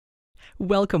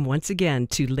Welcome once again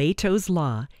to Lehto's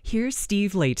Law. Here's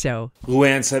Steve Lehto.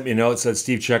 Luann sent me a note that said,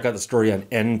 Steve, check out the story on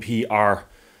NPR.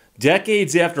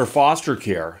 Decades after foster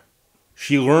care,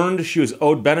 she learned she was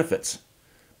owed benefits.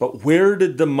 But where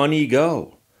did the money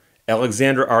go?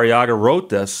 Alexandra Arriaga wrote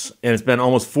this, and it's been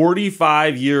almost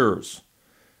 45 years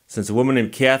since a woman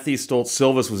named Kathy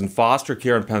Stoltz-Silvis was in foster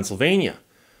care in Pennsylvania.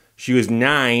 She was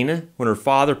 9 when her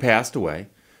father passed away,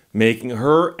 making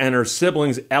her and her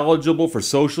siblings eligible for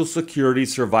Social Security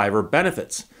survivor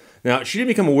benefits. Now, she didn't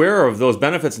become aware of those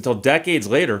benefits until decades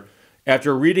later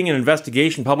after reading an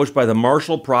investigation published by the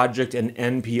Marshall Project and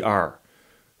NPR.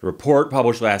 The report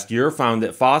published last year found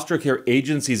that foster care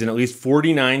agencies in at least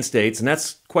 49 states, and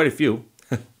that's quite a few,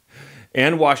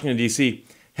 and Washington, D.C.,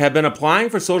 have been applying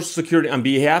for Social Security on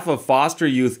behalf of foster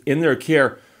youth in their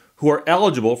care who are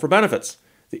eligible for benefits.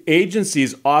 The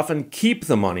agencies often keep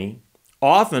the money,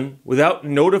 often without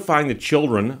notifying the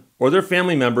children or their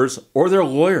family members or their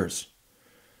lawyers.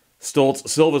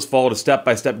 Stoltz-Silvis followed a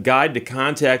step-by-step guide to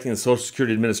contacting the Social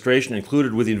Security Administration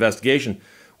included with the investigation,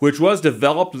 which was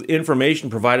developed with information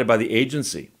provided by the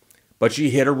agency. But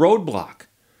she hit a roadblock.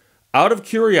 Out of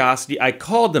curiosity, I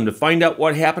called them to find out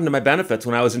what happened to my benefits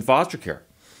when I was in foster care.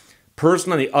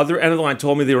 Person on the other end of the line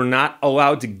told me they were not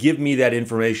allowed to give me that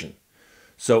information.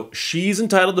 So she's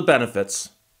entitled to benefits.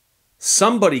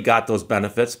 Somebody got those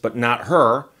benefits, but not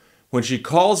her. When she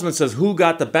calls them and says, who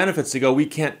got the benefits? They go, we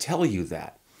can't tell you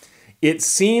that. It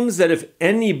seems that if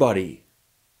anybody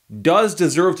does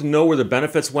deserve to know where the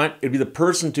benefits went, it'd be the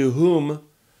person to whom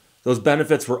those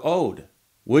benefits were owed.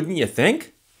 Wouldn't you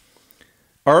think?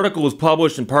 Article was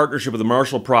published in partnership with the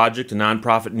Marshall Project, a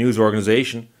nonprofit news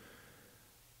organization.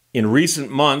 In recent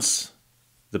months,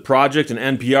 the project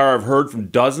and NPR have heard from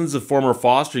dozens of former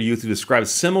foster youth who describe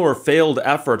similar failed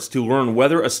efforts to learn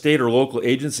whether a state or local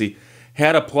agency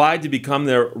had applied to become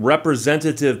their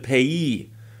representative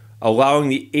payee, allowing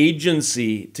the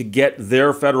agency to get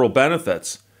their federal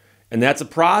benefits. And that's a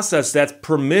process that's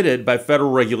permitted by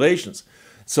federal regulations.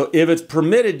 So if it's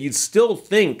permitted, you'd still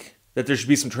think that there should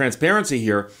be some transparency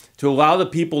here to allow the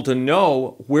people to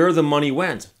know where the money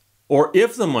went, or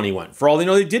if the money went. For all they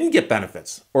know, they didn't get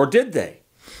benefits, or did they?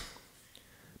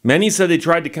 Many said they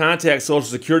tried to contact Social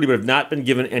Security but have not been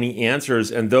given any answers,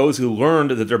 and those who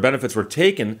learned that their benefits were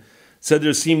taken said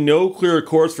there seemed no clear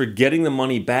course for getting the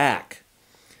money back.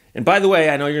 And by the way,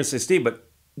 I know you're going to say, Steve, but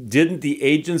didn't the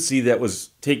agency that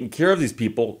was taking care of these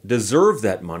people deserve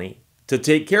that money to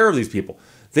take care of these people?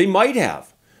 They might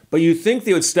have, but you'd think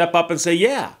they would step up and say,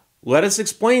 yeah, let us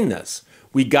explain this.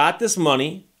 We got this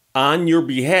money on your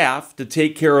behalf to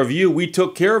take care of you. We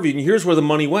took care of you, and here's where the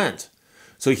money went.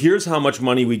 So here's how much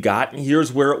money we got, and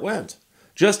here's where it went.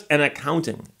 Just an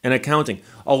accounting.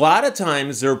 A lot of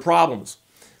times there are problems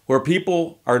where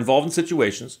people are involved in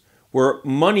situations where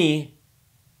money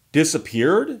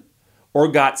disappeared or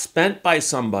got spent by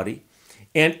somebody,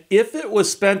 and if it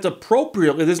was spent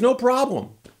appropriately, there's no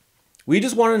problem. We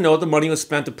just want to know the money was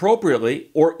spent appropriately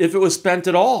or if it was spent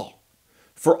at all.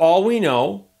 For all we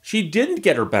know, she didn't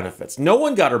get her benefits. No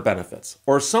one got her benefits.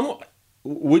 Or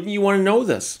wouldn't you want to know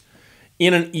this?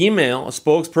 In an email, a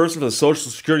spokesperson for the Social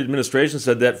Security Administration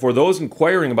said that for those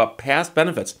inquiring about past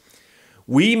benefits,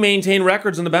 we maintain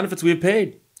records on the benefits we have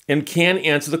paid and can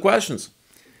answer the questions.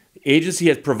 The agency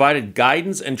has provided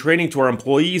guidance and training to our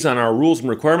employees on our rules and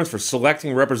requirements for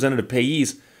selecting representative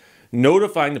payees,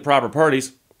 notifying the proper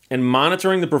parties, and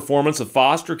monitoring the performance of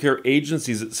foster care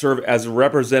agencies that serve as a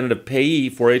representative payee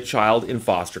for a child in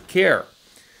foster care.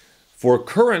 For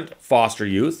current foster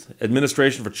youth,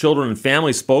 Administration for Children and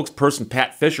Families spokesperson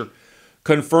Pat Fisher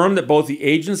confirmed that both the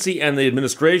agency and the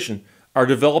administration are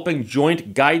developing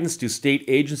joint guidance to state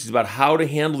agencies about how to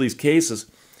handle these cases,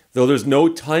 though there's no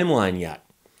timeline yet.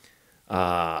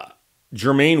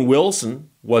 Jermaine Wilson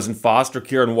was in foster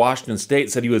care in Washington State,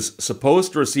 said he was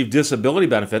supposed to receive disability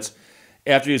benefits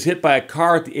after he was hit by a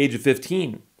car at the age of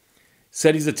 15.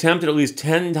 Said he's attempted at least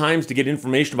 10 times to get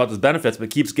information about those benefits, but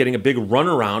keeps getting a big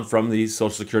runaround from the Social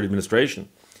Security Administration.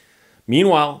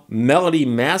 Meanwhile, Melody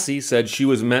Massey said she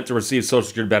was meant to receive Social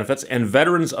Security benefits and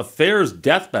Veterans Affairs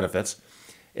death benefits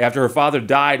after her father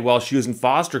died while she was in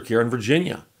foster care in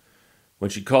Virginia. When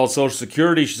she called Social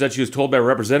Security, she said she was told by a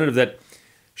representative that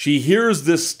she hears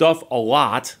this stuff a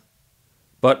lot,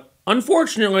 but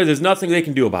unfortunately, there's nothing they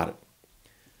can do about it.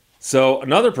 So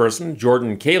another person,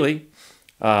 Jaden Cayley,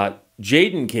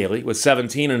 was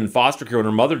 17 and in foster care when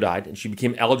her mother died, and she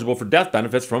became eligible for death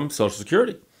benefits from Social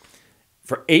Security.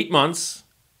 For 8 months,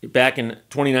 back in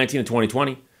 2019 and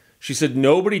 2020, she said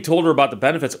nobody told her about the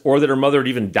benefits or that her mother had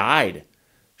even died.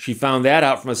 She found that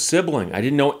out from a sibling. I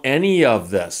didn't know any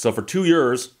of this. So for 2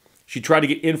 years, she tried to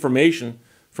get information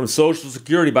from Social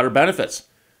Security about her benefits.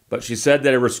 But she said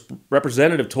that a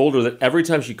representative told her that every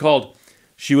time she called,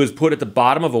 she was put at the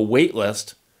bottom of a wait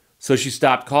list, so she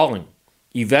stopped calling.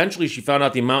 Eventually, she found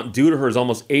out the amount due to her is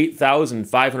almost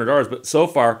 $8,500, but so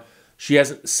far, she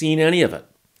hasn't seen any of it.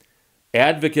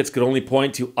 Advocates could only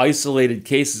point to isolated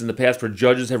cases in the past where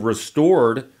judges have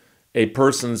restored a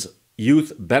person's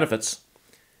youth benefits.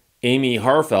 Amy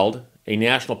Harfeld, a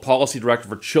national policy director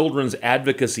for Children's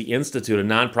Advocacy Institute, a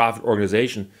nonprofit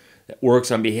organization that works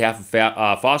on behalf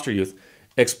of foster youth,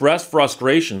 expressed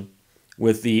frustration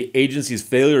with the agency's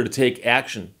failure to take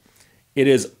action. It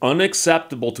is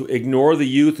unacceptable to ignore the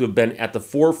youth who have been at the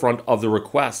forefront of the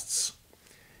requests.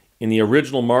 In the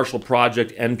original Marshall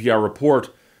Project NPR report,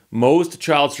 most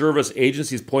child service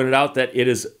agencies pointed out that it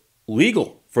is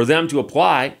legal for them to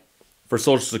apply for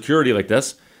Social Security like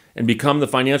this and become the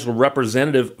financial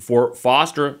representative for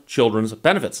foster children's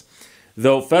benefits.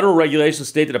 Though federal regulations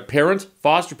state that a parent,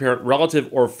 foster parent, relative,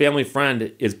 or family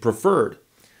friend is preferred,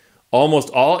 almost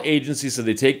all agencies say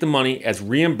they take the money as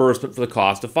reimbursement for the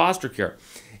cost of foster care.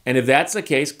 And if that's the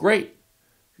case, great.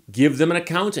 Give them an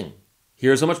accounting.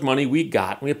 Here's how much money we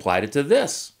got, and we applied it to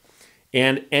this.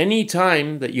 And any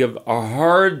time that you have a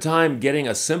hard time getting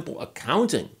a simple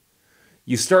accounting,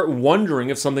 you start wondering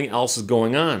if something else is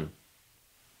going on.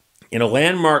 In a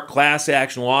landmark class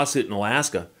action lawsuit in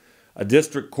Alaska, a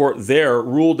district court there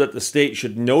ruled that the state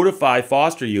should notify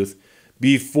foster youth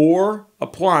before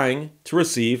applying to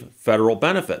receive federal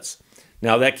benefits.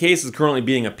 Now, that case is currently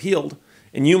being appealed,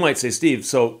 and you might say, Steve,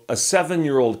 so a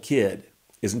 7-year-old kid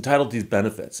is entitled to these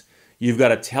benefits. You've got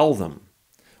to tell them,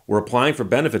 we're applying for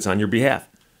benefits on your behalf.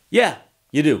 Yeah,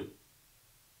 you do.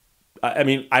 I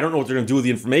mean, I don't know what they're going to do with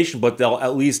the information, but they'll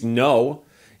at least know.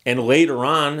 And later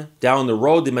on, down the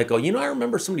road, they might go, I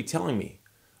remember somebody telling me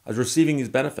I was receiving these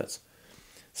benefits.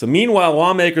 So meanwhile,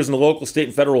 lawmakers in the local, state,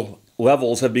 and federal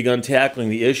levels have begun tackling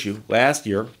the issue. Last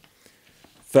year,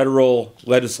 federal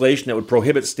legislation that would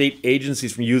prohibit state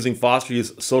agencies from using foster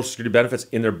youth Social Security benefits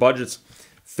in their budgets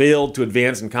failed to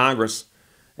advance in Congress.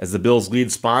 As the bill's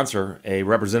lead sponsor, a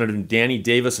Representative Danny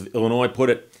Davis of Illinois, put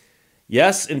it,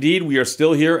 yes, indeed, we are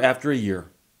still here after a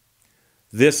year.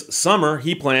 This summer,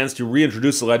 he plans to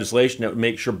reintroduce the legislation that would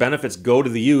make sure benefits go to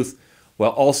the youth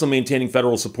while also maintaining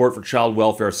federal support for child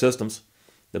welfare systems.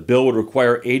 The bill would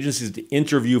require agencies to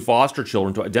interview foster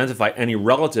children to identify any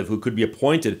relative who could be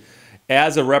appointed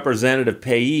as a representative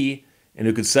payee and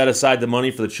who could set aside the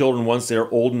money for the children once they are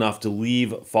old enough to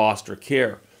leave foster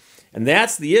care. And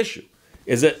that's the issue,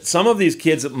 is that some of these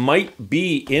kids might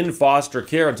be in foster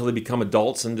care until they become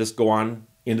adults and just go on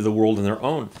into the world on their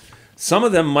own. Some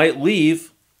of them might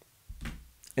leave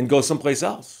and go someplace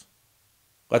else.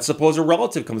 Let's suppose a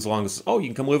relative comes along and says, you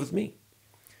can come live with me.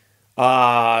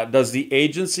 Does the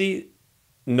agency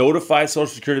notify Social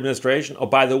Security Administration? Oh,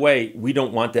 by the way, we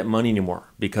don't want that money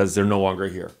anymore because they're no longer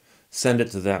here. Send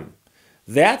it to them.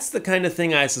 That's the kind of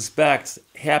thing I suspect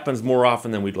happens more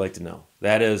often than we'd like to know.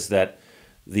 That is that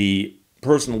the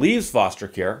person leaves foster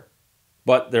care,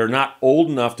 but they're not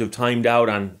old enough to have timed out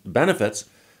on benefits,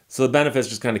 so the benefits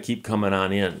just kind of keep coming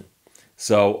on in.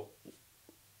 So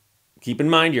keep in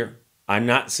mind here, I'm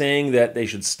not saying that they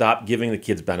should stop giving the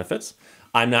kids benefits.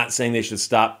 I'm not saying they should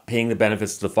stop paying the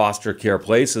benefits to the foster care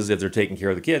places if they're taking care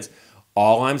of the kids.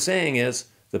 All I'm saying is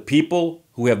the people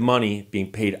who have money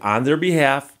being paid on their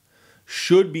behalf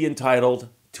should be entitled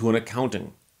to an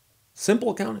accounting.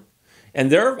 Simple accounting.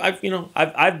 And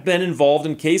I've been involved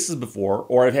in cases before,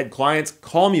 or I've had clients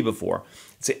call me before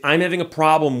and say, I'm having a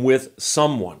problem with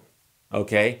someone,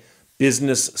 okay?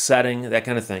 Business setting, that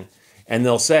kind of thing. And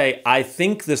they'll say, I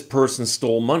think this person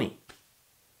stole money.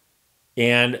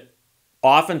 And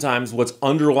oftentimes what's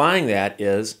underlying that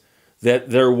is that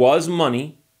there was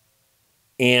money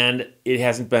and it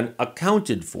hasn't been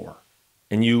accounted for.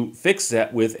 And you fix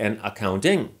that with an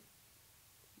accounting.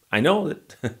 I know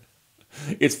that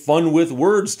it's fun with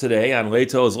words today on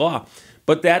Lehto's Law,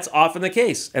 but that's often the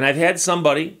case. And I've had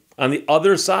somebody on the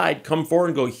other side come forward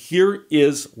and go, here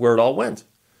is where it all went.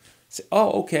 Say,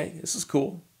 okay, this is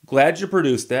cool. Glad you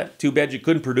produced that. Too bad you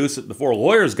couldn't produce it before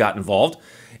lawyers got involved.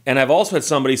 And I've also had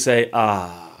somebody say,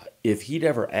 if he'd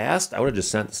ever asked, I would have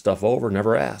just sent the stuff over,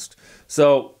 never asked.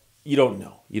 So you don't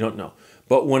know.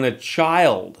 But when a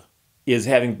child is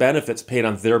having benefits paid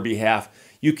on their behalf,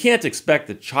 you can't expect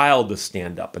the child to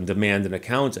stand up and demand an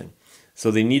accounting.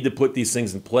 So they need to put these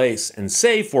things in place and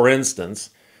say, for instance,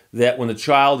 that when the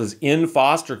child is in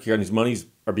foster care and these monies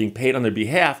are being paid on their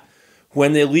behalf,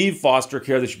 when they leave foster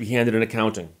care, they should be handed an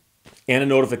accounting and a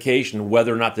notification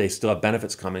whether or not they still have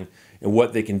benefits coming and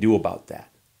what they can do about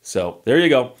that. So there you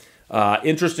go.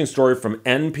 Interesting story from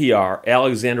NPR.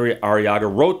 Alexandria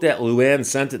Arriaga wrote that. Luann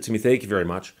sent it to me. Thank you very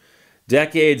much.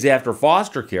 Decades after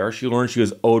foster care, she learned she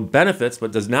was owed benefits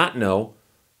but does not know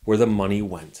where the money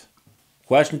went.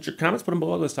 Questions or comments? Put them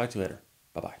below. Let's talk to you later.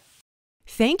 Bye-bye.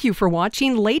 Thank you for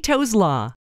watching Lehto's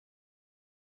Law.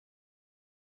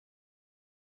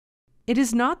 It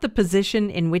is not the position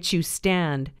in which you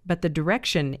stand, but the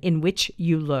direction in which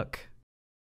you look.